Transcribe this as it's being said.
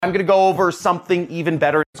I'm going to go over something even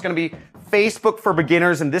better. It's going to be Facebook for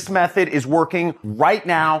beginners, and this method is working right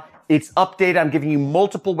now. It's updated. I'm giving you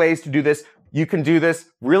multiple ways to do this. You can do this.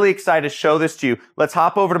 Really excited to show this to you. Let's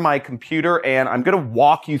hop over to my computer and I'm going to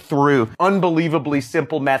walk you through unbelievably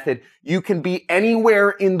simple method. You can be anywhere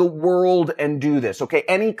in the world and do this, okay?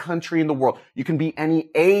 Any country in the world. You can be any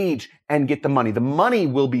age and get the money. The money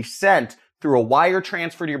will be sent through a wire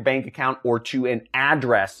transfer to your bank account or to an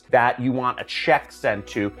address that you want a check sent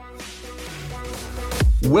to.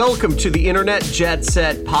 Welcome to the Internet Jet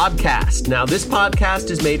Set podcast. Now, this podcast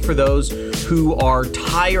is made for those who are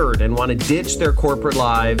tired and want to ditch their corporate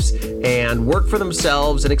lives and work for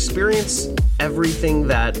themselves and experience everything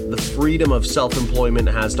that the freedom of self-employment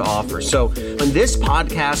has to offer. So on this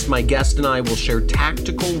podcast, my guest and I will share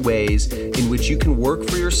tactical ways in which you can work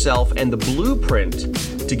for yourself and the blueprint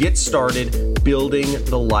to get started building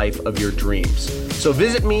the life of your dreams. So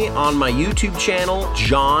visit me on my YouTube channel,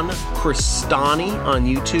 John Crestani on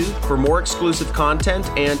YouTube, for more exclusive content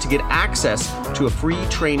and to get access to a free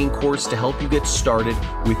training course to help you get started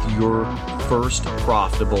with your first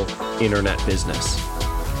profitable internet business.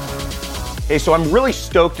 Hey, so I'm really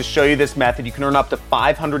stoked to show you this method. You can earn up to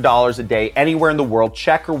 $500 a day anywhere in the world,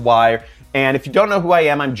 check or wire. And if you don't know who I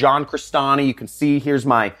am, I'm John Crestani. You can see here's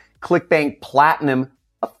my ClickBank Platinum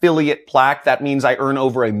affiliate plaque. That means I earn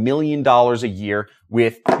over $1 million a year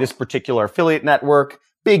with this particular affiliate network.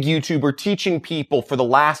 Big YouTuber teaching people for the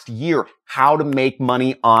last year how to make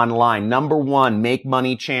money online. #1 make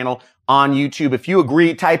money channel on YouTube. If you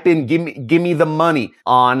agree, type in give me the money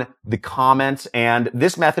on the comments. And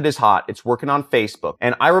this method is hot. It's working on Facebook.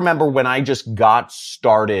 And I remember when I just got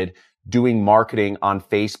started doing marketing on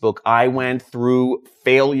Facebook, I went through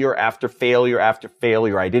failure after failure after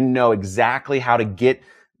failure. I didn't know exactly how to get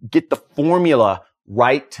the formula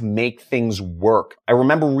right to make things work. I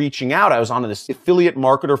remember reaching out. I was on this affiliate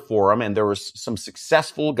marketer forum and there was some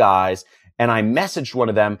successful guys, and I messaged one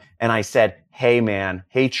of them and I said, hey man,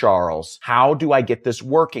 hey Charles, how do I get this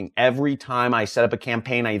working? Every time I set up a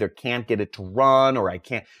campaign, I either can't get it to run or I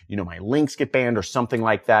can't, my links get banned or something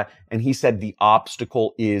like that. And he said, the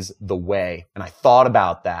obstacle is the way. And I thought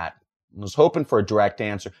about that. I was hoping for a direct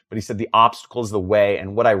answer, but he said the obstacle is the way.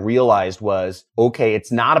 And what I realized was, okay,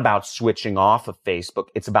 it's not about switching off of Facebook.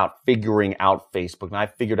 It's about figuring out Facebook. And I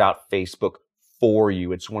figured out Facebook for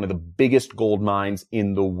you. It's one of the biggest gold mines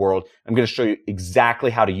in the world. I'm going to show you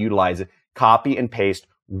exactly how to utilize it. Copy and paste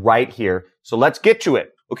right here. So let's get to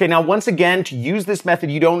it. Okay, now once again, to use this method,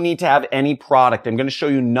 you don't need to have any product. I'm going to show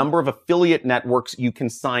you a number of affiliate networks you can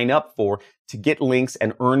sign up for to get links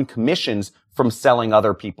and earn commissions from selling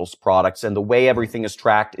other people's products. And the way everything is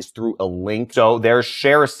tracked is through a link. So there's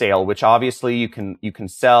ShareASale, which obviously you can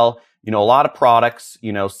sell, a lot of products,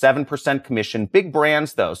 7% commission, big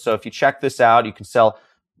brands though. So if you check this out, you can sell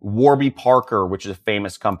Warby Parker, which is a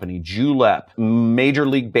famous company, Julep, Major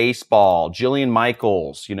League Baseball, Jillian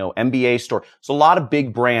Michaels, NBA store. So a lot of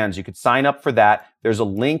big brands. You could sign up for that. There's a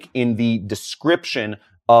link in the description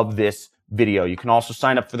of this video. You can also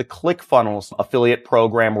sign up for the ClickFunnels affiliate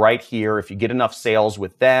program right here. If you get enough sales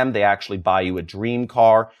with them, they actually buy you a dream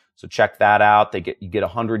car. So check that out. You get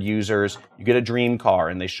 100 users, you get a dream car,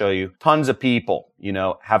 and they show you tons of people,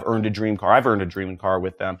 have earned a dream car. I've earned a dream car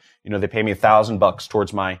with them. They pay me $1,000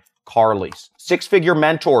 towards my car lease. Six Figure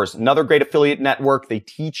Mentors, another great affiliate network. They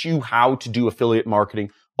teach you how to do affiliate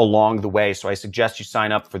marketing along the way. So I suggest you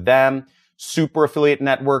sign up for them. Super Affiliate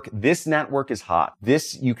Network. This network is hot.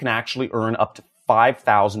 You can actually earn up to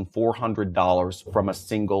 $5,400 from a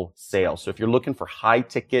single sale. So if you're looking for high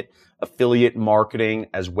ticket affiliate marketing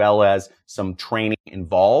as well as some training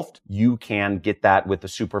involved, you can get that with the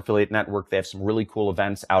Super Affiliate Network. They have some really cool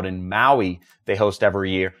events out in Maui they host every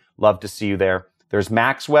year. Love to see you there. There's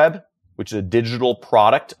MaxWeb, which is a digital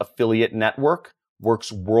product affiliate network,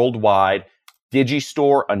 works worldwide.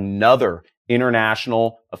 Digistore, another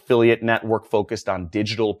international affiliate network focused on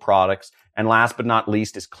digital products. And last but not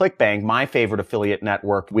least is ClickBank, my favorite affiliate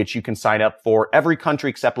network, which you can sign up for every country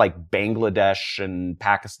except like Bangladesh and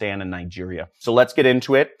Pakistan and Nigeria. So let's get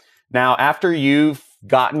into it. Now, after you've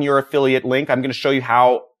gotten your affiliate link, I'm going to show you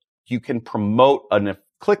how you can promote a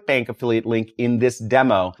ClickBank affiliate link in this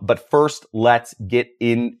demo. But first, let's get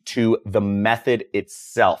into the method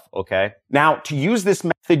itself, okay? Now, to use this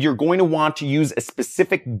method, you're going to want to use a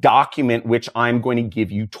specific document, which I'm going to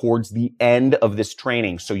give you towards the end of this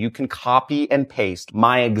training. So you can copy and paste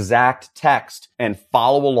my exact text and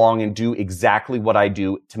follow along and do exactly what I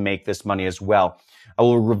do to make this money as well. I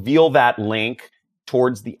will reveal that link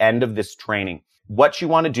towards the end of this training. What you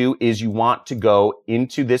want to do is you want to go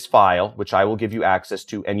into this file, which I will give you access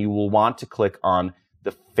to, and you will want to click on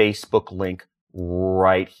the Facebook link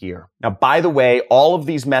right here. Now, by the way, all of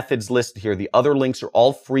these methods listed here, the other links are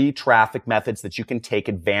all free traffic methods that you can take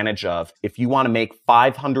advantage of. If you want to make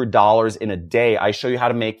 $500 in a day, I show you how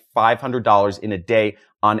to make $500 in a day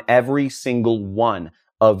on every single one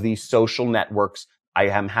of these social networks. I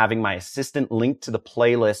am having my assistant link to the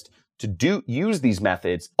playlist to use these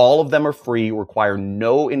methods. All of them are free, require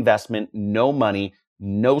no investment, no money,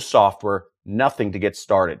 no software, nothing to get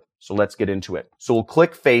started. So let's get into it. So we'll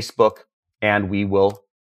click Facebook and we will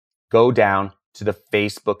go down to the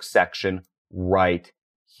Facebook section right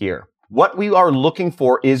here. What we are looking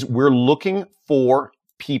for is we're looking for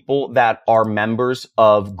people that are members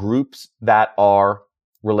of groups that are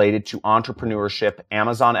related to entrepreneurship,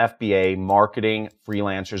 Amazon FBA, marketing,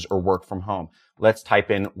 freelancers, or work from home. Let's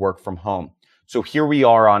type in work from home. So here we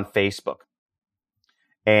are on Facebook.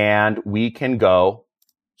 And we can go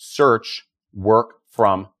search work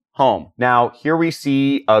from home. Now, here we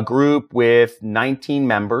see a group with 19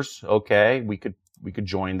 members. Okay, we could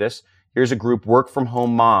join this. Here's a group, work from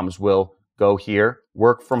home moms. We'll go here.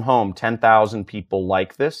 Work from home, 10,000 people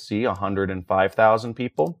like this. See, 105,000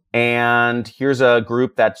 people. And here's a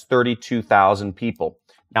group that's 32,000 people.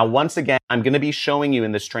 Now, once again, I'm going to be showing you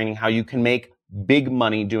in this training how you can make big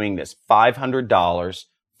money doing this. $500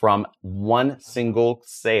 from one single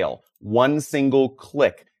sale. One single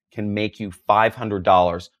click can make you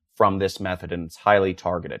 $500 from this method, and it's highly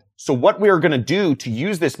targeted. So what we are going to do to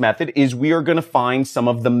use this method is we are going to find some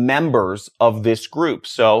of the members of this group.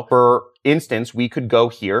 So for instance, we could go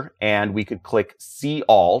here and we could click see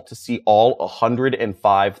all to see all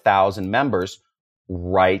 105,000 members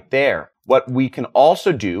right there. What we can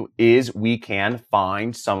also do is we can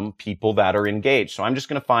find some people that are engaged. So I'm just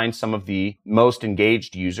going to find some of the most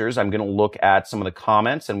engaged users. I'm going to look at some of the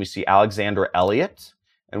comments, and we see Alexandra Elliott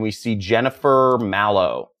and we see Jennifer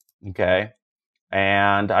Mallow. Okay.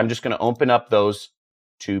 And I'm just going to open up those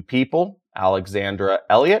two people, Alexandra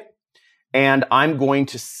Elliott, and I'm going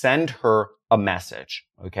to send her a message.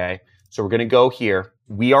 Okay. So we're going to go here.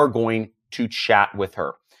 We are going to chat with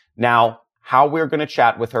her. Now, how we're going to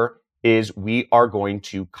chat with her is we are going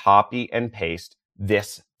to copy and paste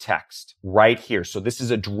this text right here. So this is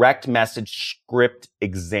a direct message script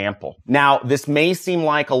example. Now, this may seem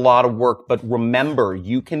like a lot of work, but remember,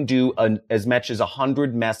 you can do as much as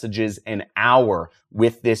 100 messages an hour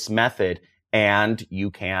with this method, and you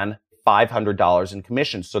can $500 in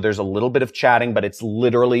commissions. So there's a little bit of chatting, but it's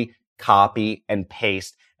literally copy and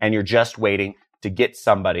paste, and you're just waiting to get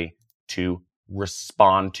somebody to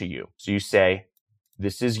respond to you. So you say,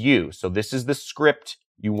 this is you. So this is the script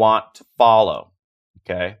you want to follow.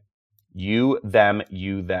 Okay. You, them,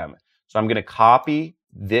 you, them. So I'm going to copy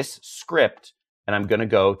this script and I'm going to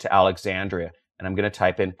go to Alexandria and I'm going to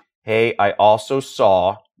type in, hey, I also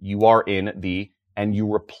saw you are in the, and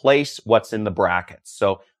you replace what's in the brackets.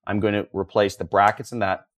 So I'm going to replace the brackets in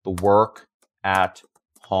that, the work at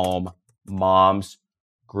home moms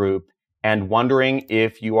group, and wondering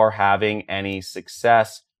if you are having any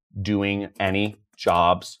success doing any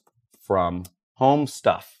jobs from home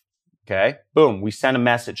stuff. Okay. Boom. We send a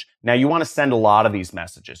message. Now you want to send a lot of these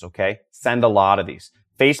messages. Okay. Send a lot of these.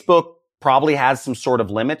 Facebook probably has some sort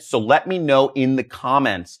of limit. So let me know in the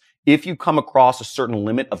comments if you come across a certain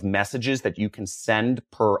limit of messages that you can send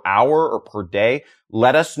per hour or per day.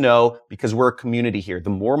 Let us know, because we're a community here. The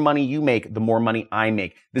more money you make, the more money I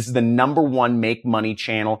make. This is the #1 make money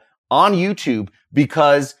channel on YouTube,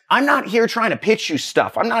 because I'm not here trying to pitch you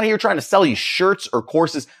stuff. I'm not here trying to sell you shirts or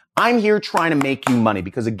courses. I'm here trying to make you money,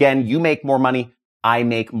 because again, you make more money, I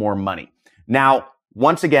make more money. Now,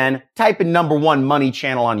 once again, type in #1 money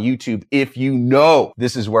channel on YouTube if you know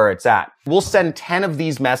this is where it's at. We'll send 10 of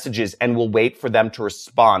these messages and we'll wait for them to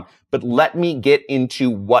respond. But let me get into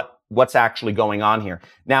what's actually going on here.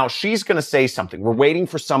 Now, she's going to say something. We're waiting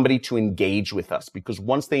for somebody to engage with us, because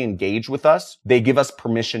once they engage with us, they give us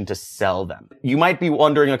permission to sell them. You might be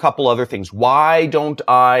wondering a couple other things. Why don't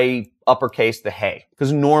I uppercase the hey?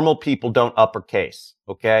 Because normal people don't uppercase,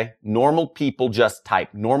 okay? Normal people just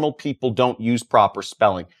type. Normal people don't use proper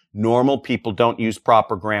spelling. Normal people don't use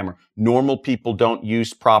proper grammar. Normal people don't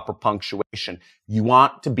use proper punctuation. You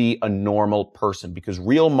want to be a normal person, because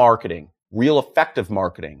real marketing, real effective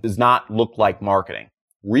marketing does not look like marketing.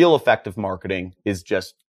 Real effective marketing is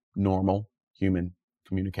just normal human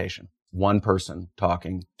communication. One person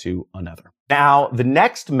talking to another. Now, the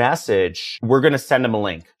next message, we're going to send them a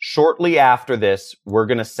link. Shortly after this, we're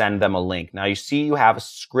going to send them a link. Now, you see you have a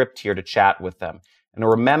script here to chat with them. And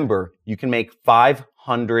remember, you can make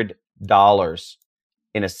 $500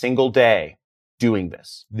 in a single day doing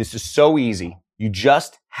this. This is so easy. You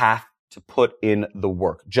just have to put in the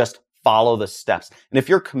work. Just follow the steps. And if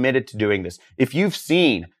you're committed to doing this, if you've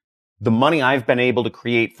seen the money I've been able to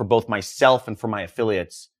create for both myself and for my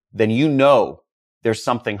affiliates, then you know there's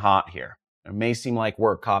something hot here. It may seem like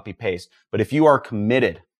work, copy, paste, but if you are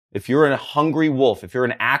committed, if you're a hungry wolf, if you're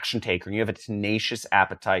an action taker and you have a tenacious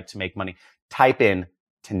appetite to make money, type in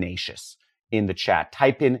tenacious in the chat.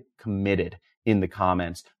 Type in committed in the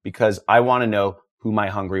comments, because I want to know who my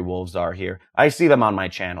hungry wolves are here. I see them on my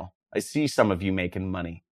channel. I see some of you making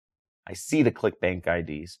money. I see the ClickBank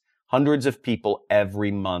IDs. Hundreds of people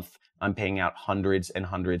every month I'm paying out hundreds and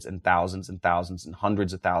hundreds and thousands and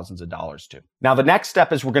hundreds of thousands of dollars to. Now, the next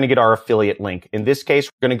step is we're going to get our affiliate link. In this case,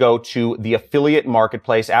 we're going to go to the affiliate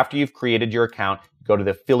marketplace. After you've created your account, go to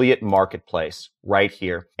the affiliate marketplace right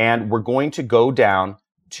here. And we're going to go down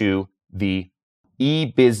to the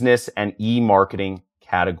e-business and e-marketing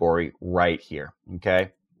category right here.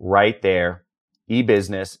 Okay. Right there,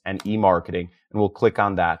 e-business and e-marketing. And we'll click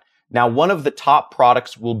on that. Now, one of the top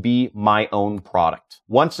products will be my own product.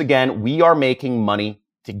 Once again, we are making money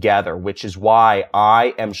together, which is why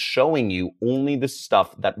I am showing you only the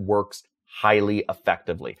stuff that works highly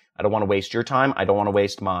effectively. I don't want to waste your time. I don't want to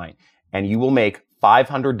waste mine. And you will make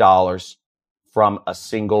 $500 from a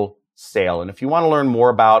single sale. And if you want to learn more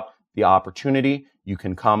about the opportunity, you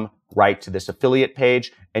can come right to this affiliate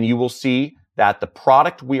page and you will see that the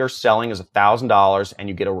product we are selling is $1,000 and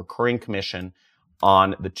you get a recurring commission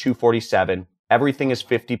on the 247. Everything is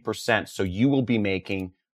 50%. So you will be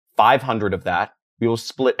making 500 of that. We will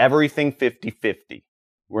split everything 50-50.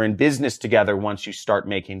 We're in business together. Once you start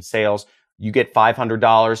making sales, you get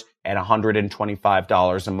 $500 and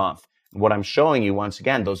 $125 a month. And what I'm showing you, once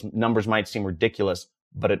again, those numbers might seem ridiculous,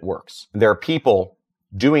 but it works. There are people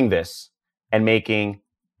doing this and making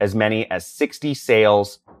as many as 60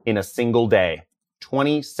 sales in a single day.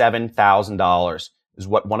 $27,000 is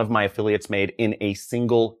what one of my affiliates made in a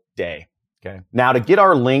single day. Okay. Now, to get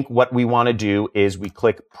our link, what we want to do is we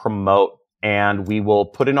click promote and we will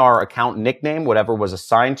put in our account nickname, whatever was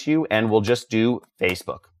assigned to you, and we'll just do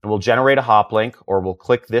Facebook. And we'll generate a hop link, or we'll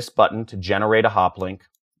click this button to generate a hop link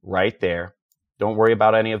right there. Don't worry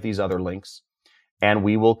about any of these other links. And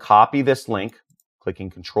we will copy this link, clicking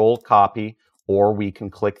Control Copy, or we can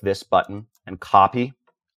click this button and copy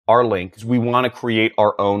our link. We want to create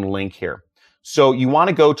our own link here. So you want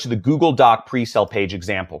to go to the Google Doc pre-sale page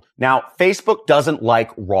example. Now, Facebook doesn't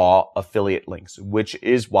like raw affiliate links, which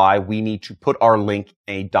is why we need to put our link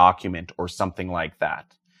in a document or something like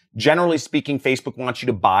that. Generally speaking, Facebook wants you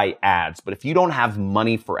to buy ads, but if you don't have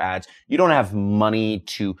money for ads, you don't have money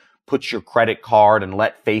to put your credit card and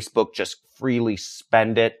let Facebook just freely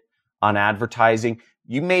spend it on advertising,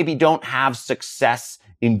 you maybe don't have success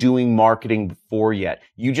in doing marketing before yet.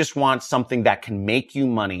 You just want something that can make you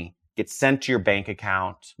money, get sent to your bank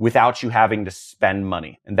account without you having to spend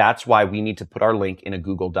money. And that's why we need to put our link in a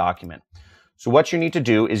Google document. So what you need to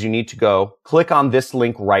do is you need to go click on this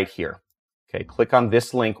link right here. Okay, click on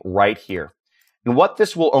this link right here. And what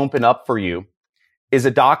this will open up for you is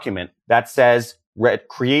a document that says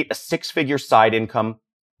create a six-figure side income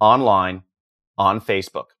online on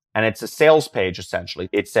Facebook. And it's a sales page, essentially.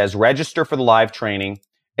 It says register for the live training.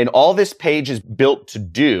 And all this page is built to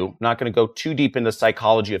do, I'm not going to go too deep into the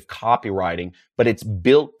psychology of copywriting, but it's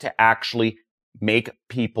built to actually make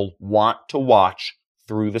people want to watch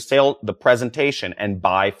through the presentation and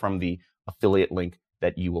buy from the affiliate link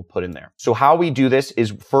that you will put in there. So how we do this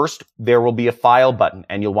is first, there will be a file button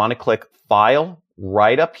and you'll want to click file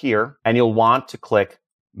right up here and you'll want to click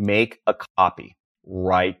make a copy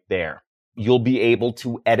right there. You'll be able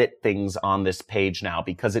to edit things on this page now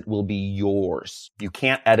because it will be yours. You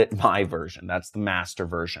can't edit my version. That's the master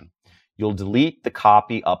version. You'll delete the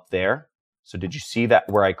copy up there. So did you see that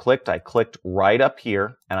where I clicked? I clicked right up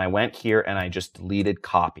here and I went here and I just deleted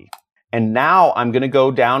copy. And now I'm going to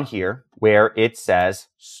go down here where it says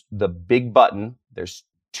the big button. There's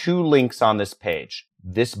two links on this page.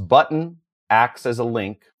 This button acts as a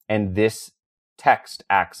link and this text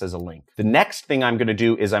acts as a link. The next thing I'm going to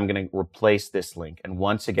do is I'm going to replace this link. And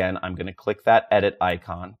once again, I'm going to click that edit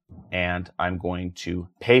icon and I'm going to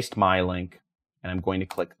paste my link and I'm going to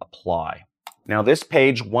click apply. Now this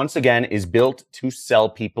page, once again, is built to sell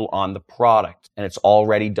people on the product and it's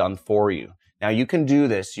already done for you. Now you can do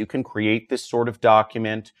this. You can create this sort of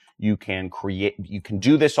document. You can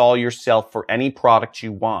do this all yourself for any product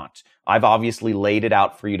you want. I've obviously laid it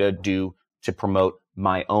out for you to do to promote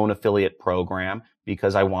my own affiliate program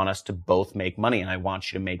because I want us to both make money and I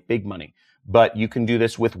want you to make big money. But you can do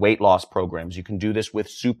this with weight loss programs. You can do this with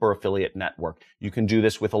Super Affiliate Network. You can do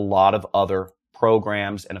this with a lot of other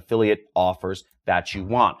programs and affiliate offers that you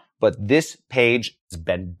want. but this page has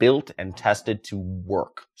been built and tested to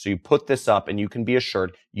work. So you put this up and you can be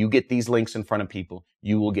assured you get these links in front of people,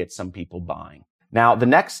 you will get some people buying. Now, the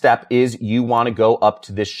next step is you want to go up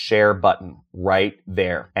to this share button right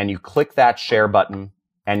there. And you click that share button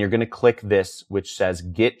and you're going to click this, which says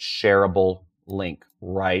get shareable link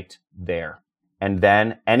right there. And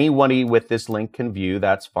then anybody with this link can view,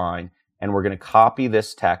 that's fine. And we're going to copy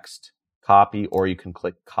this text, copy, or you can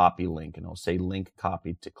click copy link and it'll say link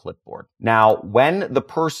copied to clipboard. Now, when the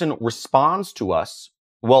person responds to us,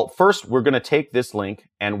 well, first we're going to take this link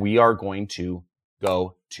and we are going to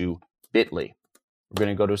go to Bitly. We're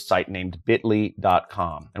going to go to a site named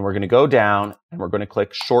bitly.com and we're going to go down and we're going to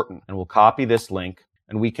click shorten and we'll copy this link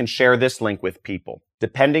and we can share this link with people.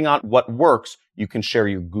 Depending on what works, you can share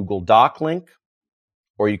your Google Doc link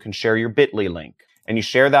or you can share your Bitly link and you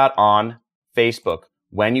share that on Facebook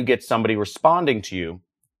when you get somebody responding to you,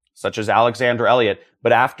 such as Alexander Elliott.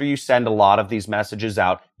 But after you send a lot of these messages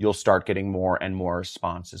out, you'll start getting more and more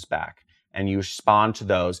responses back and you respond to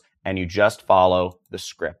those and you just follow the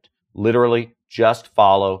script. Literally, just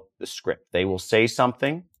follow the script. They will say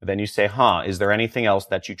something, then you say, is there anything else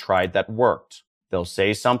that you tried that worked? They'll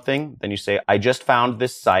say something, then you say, I just found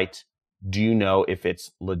this site. Do you know if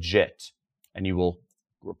it's legit? And you will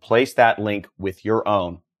replace that link with your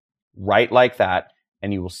own, right like that,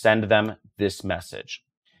 and you will send them this message.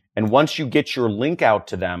 And once you get your link out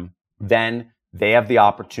to them, then they have the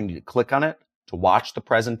opportunity to click on it, to watch the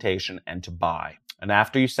presentation, and to buy. And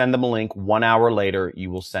after you send them a link, 1 hour later,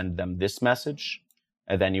 you will send them this message,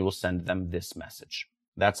 and then you will send them this message.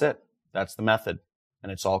 That's it. That's the method.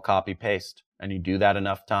 And it's all copy paste. And you do that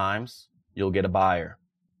enough times, you'll get a buyer,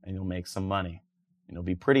 and you'll make some money, and you'll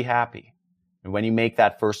be pretty happy. And when you make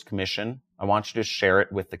that first commission, I want you to share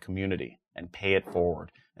it with the community and pay it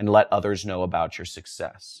forward and let others know about your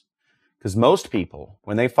success. Because most people,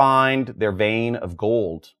 when they find their vein of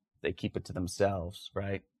gold, they keep it to themselves,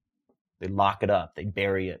 right? They lock it up. They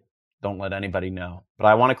bury it. Don't let anybody know. But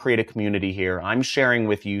I want to create a community here. I'm sharing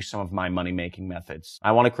with you some of my money-making methods.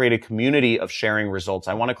 I want to create a community of sharing results.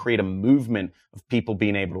 I want to create a movement of people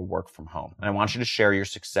being able to work from home. And I want you to share your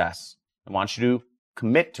success. I want you to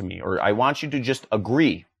commit to me, or I want you to just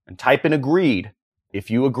agree and type in agreed. If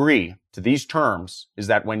you agree to these terms, is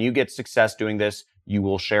that when you get success doing this, you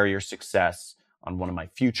will share your success on one of my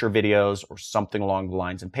future videos or something along the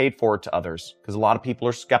lines and pay it forward to others, because a lot of people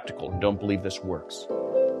are skeptical and don't believe this works.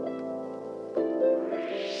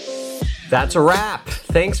 That's a wrap.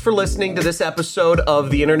 Thanks for listening to this episode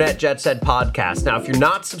of the Internet Jet Set podcast. Now, if you're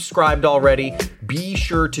not subscribed already, be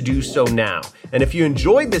sure to do so now. And if you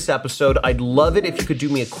enjoyed this episode, I'd love it if you could do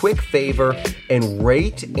me a quick favor and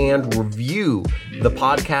rate and review the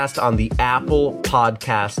podcast on the Apple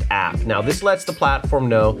Podcast app. Now, this lets the platform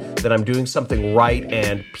know that I'm doing something right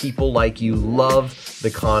and people like you love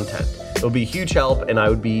the content. It'll be a huge help and I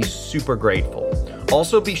would be super grateful.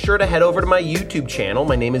 Also, be sure to head over to my YouTube channel.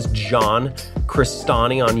 My name is John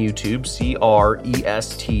Crestani on YouTube, Crestani,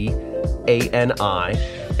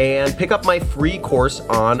 and pick up my free course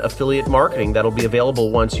on affiliate marketing that'll be available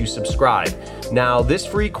once you subscribe. Now, this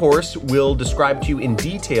free course will describe to you in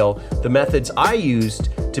detail the methods I used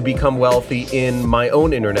to become wealthy in my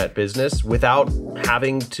own internet business without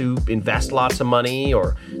having to invest lots of money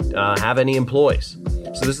or have any employees.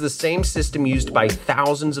 So this is the same system used by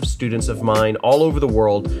thousands of students of mine all over the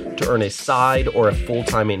world to earn a side or a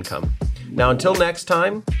full-time income. Now, until next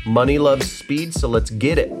time, money loves speed, so let's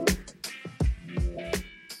get it.